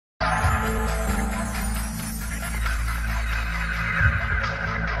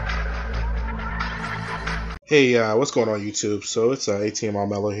Hey, what's going on YouTube? So it's ATM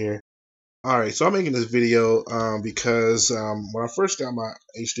Mello here. Alright, so I'm making this video because when I first got my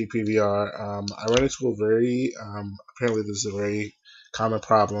HD PVR, I ran into a apparently this is a very common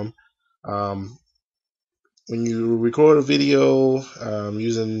problem. Um, when you record a video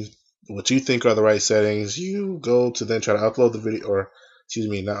using what you think are the right settings, you go to then try to upload the video, or excuse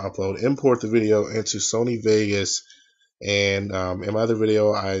me, not upload, import the video into Sony Vegas. And in my other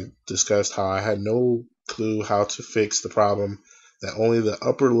video, I discussed how I had no clue how to fix the problem that only the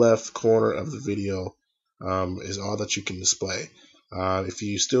upper left corner of the video is all that you can display. If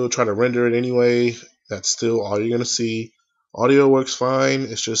you still try to render it anyway, that's still all you're going to see. Audio works fine.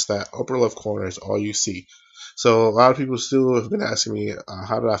 It's just that upper left corner is all you see. So a lot of people still have been asking me,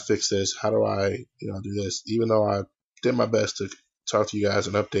 how do I fix this? How do I, do this? Even though I did my best to talk to you guys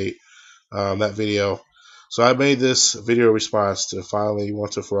and update that video. So I made this video response to finally,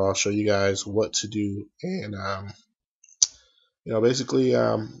 once and for all, show you guys what to do and, basically,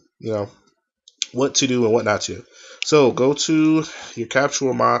 what to do and what not to. So go to your capture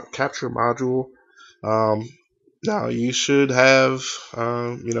module. Now you should have,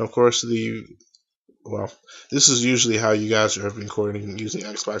 of course, this is usually how you guys are recording using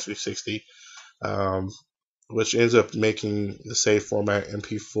Xbox 360, which ends up making the save format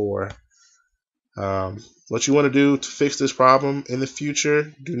mp4. What you want to do to fix this problem in the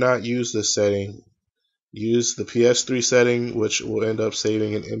future, do not use this setting. Use the PS3 setting, which will end up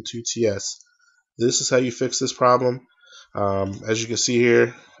saving in M2TS. This is how you fix this problem. As you can see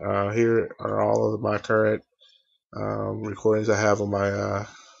here, here are all of my current recordings I have on my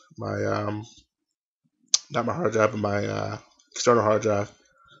not my hard drive, but my external hard drive.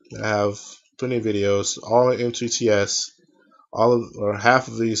 I have plenty of videos, all in M2TS. Half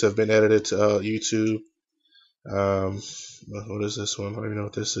of these have been edited to YouTube. What is this one? I don't even know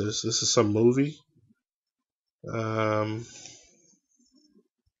what this is. This is some movie. What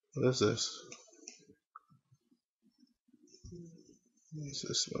is this? What is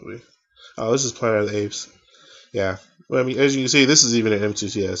this movie? Oh, this is Planet of the Apes. Yeah. Well, I mean, as you can see, this is even an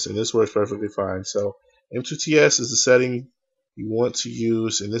M2TS, and this works perfectly fine. So M2TS is the setting you want to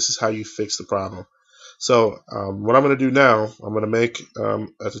use, and this is how you fix the problem. So what I'm going to do now, I'm going to make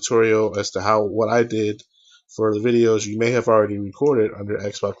a tutorial as to what I did for the videos you may have already recorded under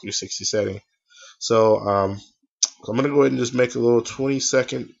Xbox 360 setting. So I'm going to go ahead and just make a little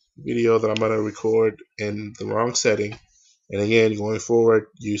 20-second video that I'm going to record in the wrong setting. And again, going forward,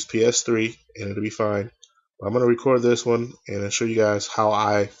 use PS3 and it'll be fine. I'm going to record this one and I'll show you guys how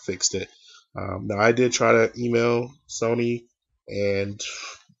I fixed it. Now, I did try to email Sony and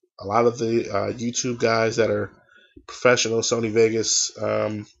a lot of the YouTube guys that are professional Sony Vegas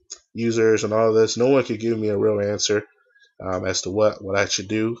users and all of this. No one could give me a real answer as to what I should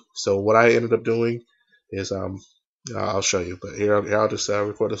do. So what I ended up doing is I'll show you. But here I'll just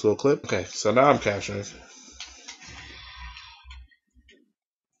record this little clip. Okay, so now I'm capturing.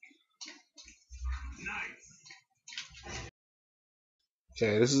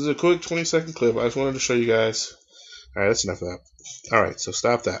 Okay, this is a quick 20-second clip. I just wanted to show you guys. Alright, that's enough of that. Alright, so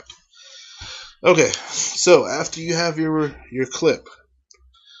stop that. Okay, so after you have your clip,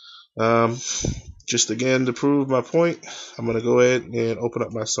 just again to prove my point, I'm going to go ahead and open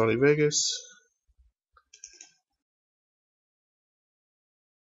up my Sony Vegas.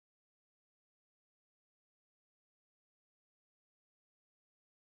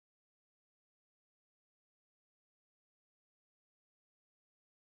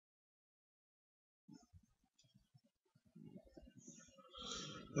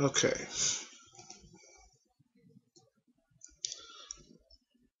 Okay.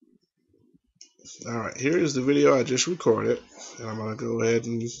 Alright, here is the video I just recorded. And I'm going to go ahead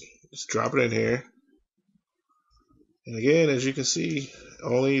and just drop it in here. And again, as you can see,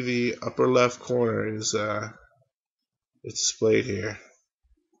 only the upper left corner is displayed here.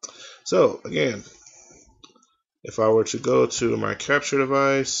 So again, if I were to go to my capture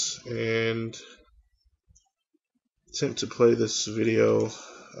device and attempt to play this video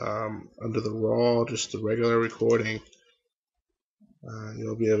under the raw, just the regular recording,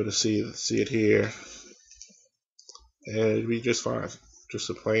 you'll be able to see it here, and it'll be just fine. Just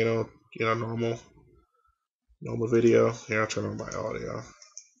a plain old, normal video. Here, I'll turn on my audio.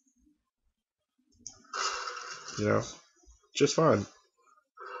 Just fine.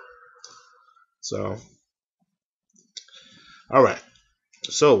 So, all right.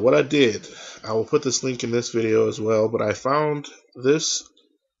 So what I did, I will put this link in this video as well. But I found this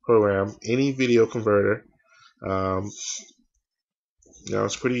program, Any Video Converter.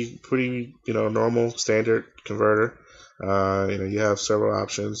 It's pretty normal standard converter. You have several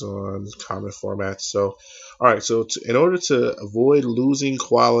options on common formats. So, all right. So, in order to avoid losing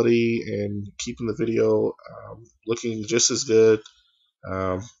quality and keeping the video looking just as good,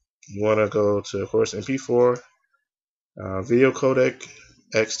 you want to go to, of course, mp4, video codec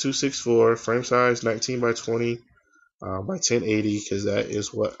x264, frame size 19 by 20 by 1080, because that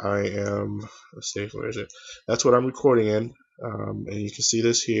is what I am. Let's see, where is it? That's what I'm recording in, and you can see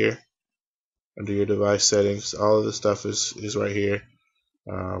this here under your device settings. All of this stuff is right here.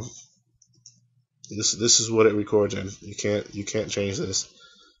 Um, this is what it records in. You can't change this.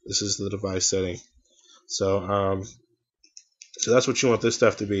 This is the device setting. So so that's what you want this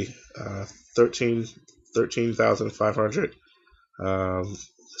stuff to be. 13,500.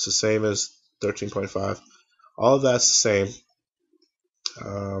 It's the same as 13.5. All of that's the same.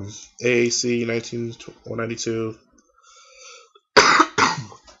 AAC 192.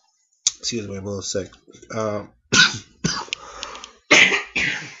 Excuse me, I'm a little sick. I'm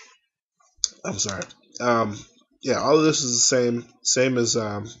sorry. Yeah, all of this is the same as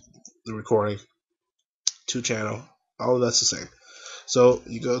the recording. 2-channel. All of that's the same. So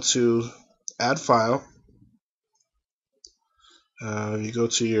you go to add file. You go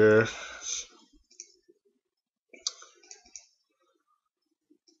to your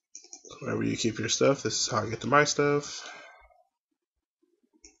wherever you keep your stuff. This is how I get to my stuff.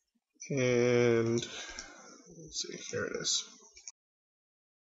 And let's see, here it is.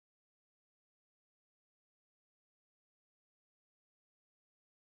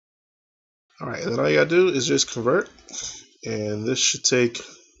 Alright, and then all you gotta do is just convert, and this should take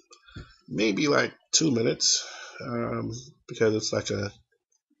maybe like 2 minutes, because it's like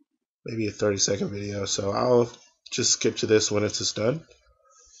maybe a 30-second video, so I'll just skip to this when it's done.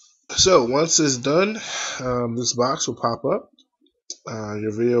 So once it's done, this box will pop up.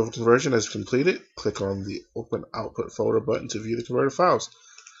 Your video conversion is completed. Click on the Open Output Folder button to view the converted files.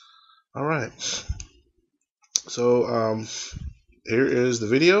 Alright, so here is the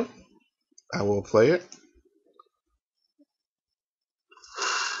video. I will play it.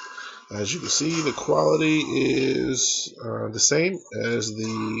 As you can see, the quality is the same as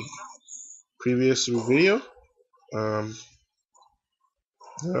the previous video.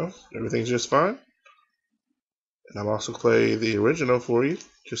 Everything's just fine. And I'm also play the original for you,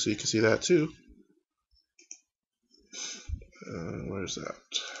 just so you can see that too. Where's that?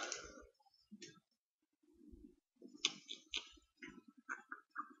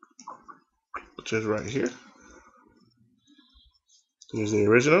 Which is right here. Here's the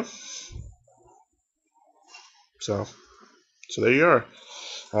original. So there you are.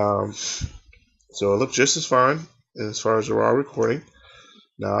 So it looked just as fine as far as the raw recording.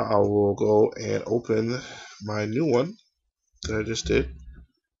 Now I will go and open my new one that I just did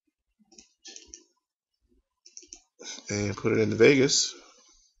and put it into Vegas.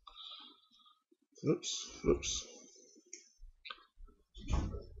 Oops.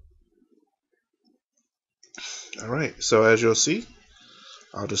 Alright, so as you'll see,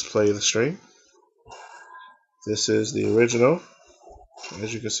 I'll just play the stream. This is the original,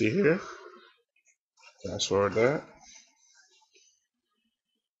 as you can see here. Fast forward that.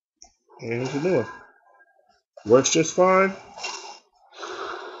 And here's the new one. Works just fine.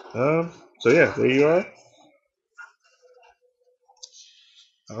 So yeah, there you are.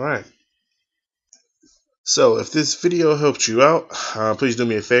 Alright. So if this video helped you out, please do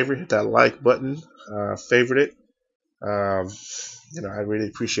me a favor, hit that like button, favorite it. I really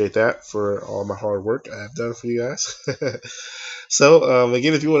appreciate that for all my hard work I have done for you guys. So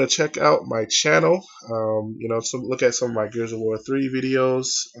again, if you want to check out my channel, look at some of my Gears of War 3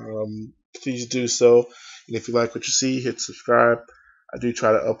 videos, please do so. And if you like what you see, hit subscribe. I do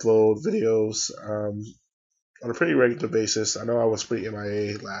try to upload videos on a pretty regular basis. I know I was pretty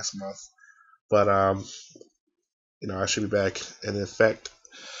MIA last month, but I should be back in effect.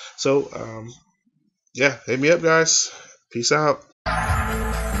 So yeah, hit me up, guys. Peace out.